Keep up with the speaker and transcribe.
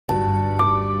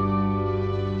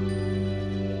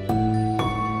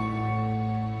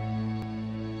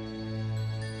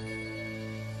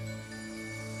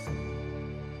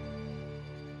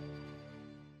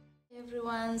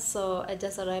everyone, so I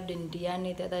just arrived in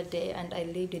Diani the other day and I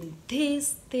lived in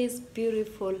this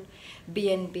beautiful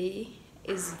B&B.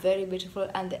 Is very beautiful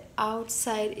and the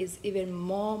outside is even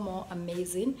more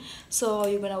amazing. So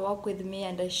you're gonna walk with me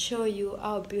and I show you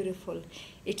how beautiful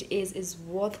it is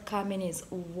worth coming, is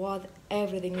worth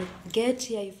everything. You get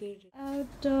here, you feel it.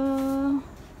 Outdoor.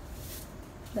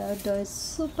 The outdoor is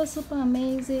super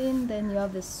amazing. Then you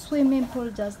have the swimming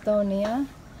pool just down here.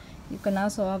 You can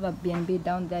also have a B&B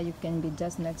down there. You can be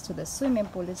just next to the swimming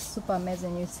pool. It's super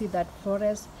amazing. You see that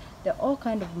forest. There are all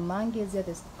kind of mangoes here.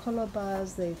 There's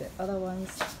colobars. There's the other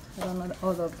ones. I don't know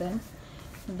all of them.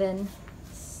 Then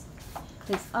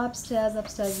there's upstairs.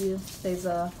 There's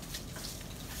a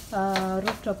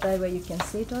rooftop right where you can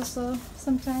sit also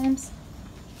sometimes.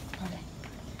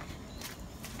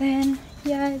 Then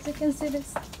yeah, as you can see,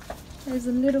 there's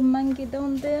a little monkey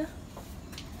down there.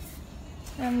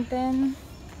 And then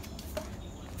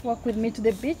walk with me to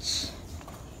the beach.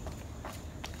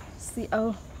 See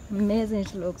how amazing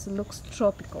it looks. It looks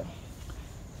tropical,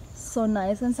 so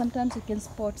nice. And sometimes you can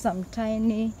spot some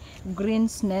tiny green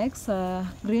snakes,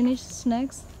 greenish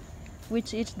snakes,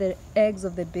 which eat the eggs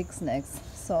of the big snakes.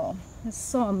 So it's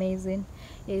so amazing.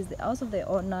 It's the house of the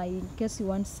owner. In case you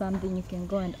want something, you can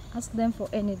go and ask them for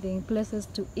anything, places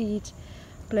to eat,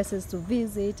 places to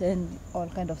visit, and all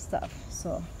kind of stuff.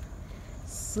 So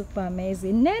super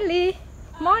amazing. Nelly,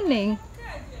 morning.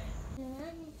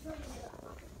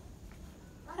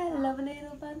 Hello,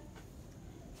 little bun.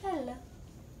 Hello.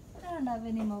 I don't have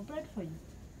any more bread for you.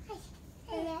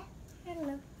 Hello.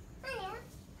 Hello. Hello.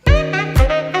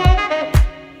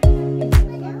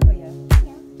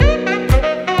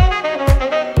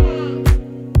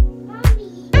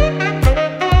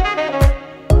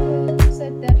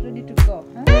 Set that ready to go,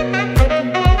 huh?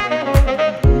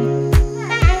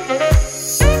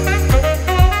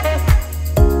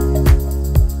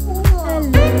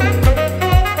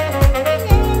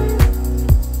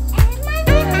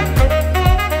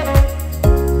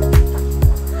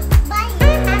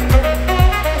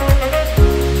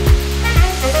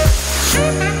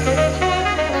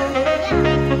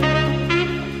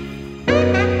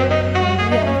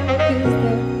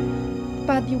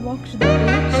 You walk to the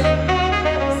beach.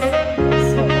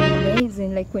 So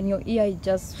amazing. Like when you're here, you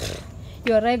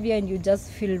arrive here and you just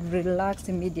feel relaxed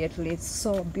immediately. It's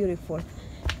so beautiful.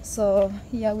 So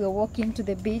yeah, we're walking to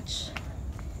the beach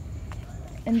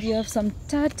and you have some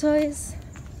turtles.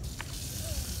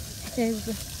 You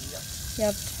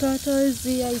have turtles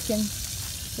here. You can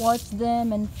watch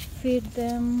them and feed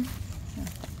them.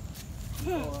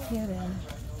 Here they are.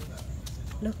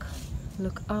 Look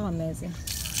how amazing.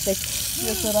 Like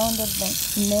you're surrounded by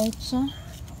nature.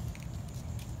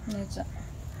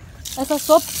 As a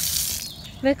soap,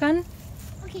 we can.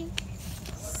 Okay.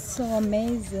 So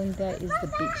amazing. There is the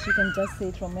beach. You can just see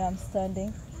it from where I'm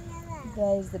standing.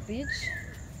 There is the beach.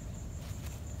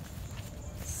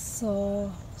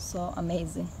 So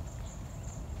amazing.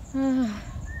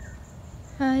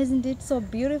 Isn't it so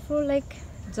beautiful? Like,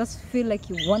 just feel like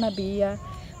you wanna be here.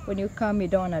 When you come, you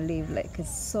don't wanna leave. Like,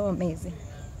 it's so amazing.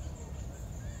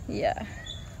 Yeah,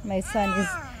 my son is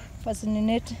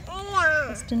fascinated.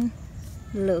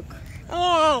 Look.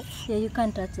 Yeah, you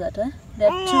can't touch that, huh?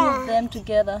 There are two of them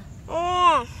together.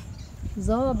 It's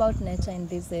all about nature in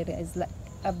this area. It's like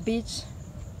a beach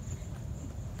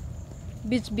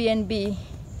B&B.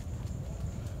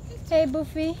 Hey,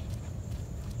 Buffy.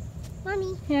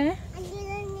 Mommy. Yeah? I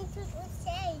didn't need to go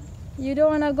say. You don't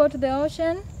want to go to the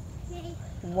ocean? No.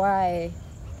 Why?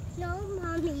 No,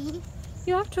 Mommy.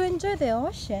 You have to enjoy the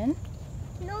ocean.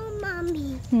 No,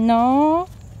 Mommy. No?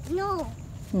 No.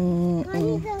 Mm-mm.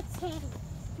 Mommy, don't say.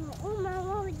 Oh,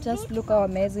 Mama, Just look how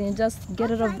amazing. Just get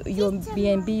out of your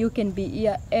B&B. You can be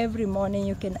here every morning.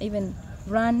 You can even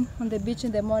run on the beach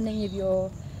in the morning if you're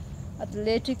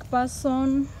athletic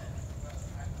person.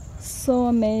 So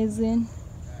amazing.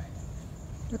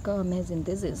 Look how amazing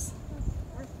this is.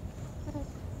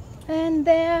 And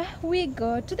there we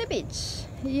go to the beach.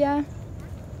 Yeah.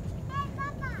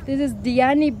 This is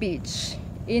Diani Beach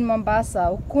in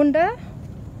Mombasa, Ukunda.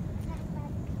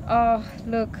 Oh,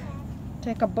 look.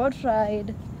 Take a boat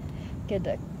ride. Get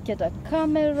a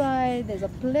camel ride. There's a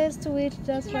place to eat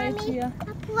just right Mommy, here.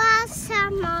 a plaza,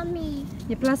 Mommy.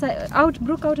 The plaza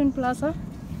Brook out in Plaza.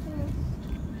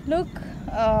 Look,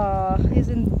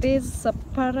 isn't this a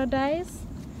paradise?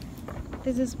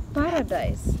 This is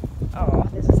paradise. Oh,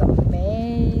 this is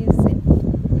amazing.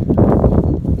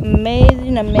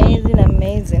 Amazing.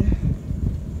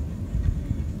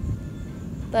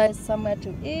 There is somewhere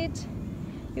to eat.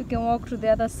 You can walk to the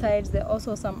other sides. There are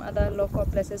also some other local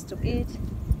places to eat.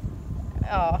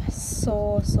 Oh,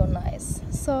 so nice.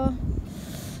 So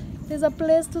There's a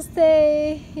place to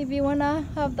stay if you wanna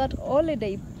have that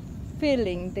holiday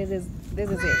feeling. This is it.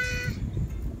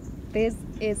 This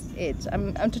is it.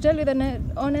 I'm to tell you that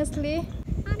honestly,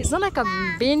 it's not like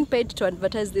I've been paid to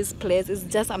advertise this place. It's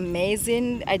just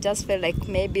amazing. I just felt like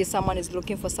maybe someone is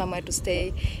looking for somewhere to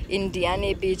stay in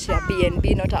Diani Beach, a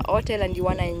B&B, not a hotel, and you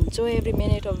want to enjoy every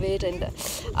minute of it and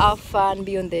have fun,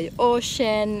 be on the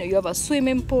ocean. You have a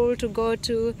swimming pool to go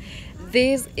to.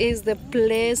 This is the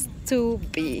place to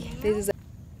be. This is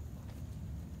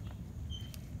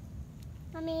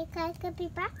Mommy, can I be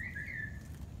back?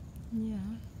 yeah.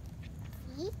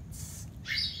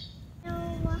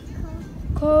 No, walk on.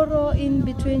 Coral in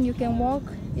between. You can walk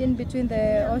in between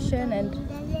the ocean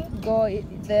and go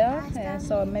there.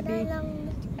 So maybe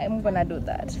I'm gonna do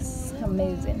that. It's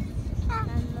amazing.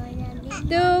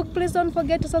 Duke, please don't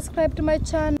forget to subscribe to my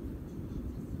channel.